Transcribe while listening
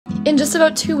In just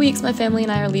about 2 weeks, my family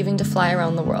and I are leaving to fly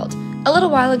around the world. A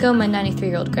little while ago, my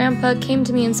 93-year-old grandpa came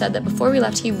to me and said that before we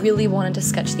left, he really wanted to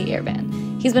sketch the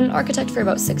AirVan. He's been an architect for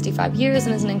about 65 years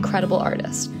and is an incredible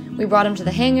artist. We brought him to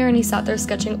the hangar and he sat there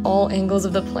sketching all angles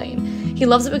of the plane. He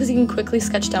loves it because he can quickly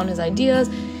sketch down his ideas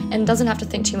and doesn't have to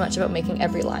think too much about making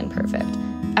every line perfect.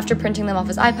 After printing them off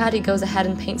his iPad, he goes ahead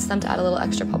and paints them to add a little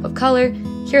extra pop of color.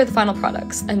 Here are the final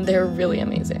products, and they're really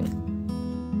amazing.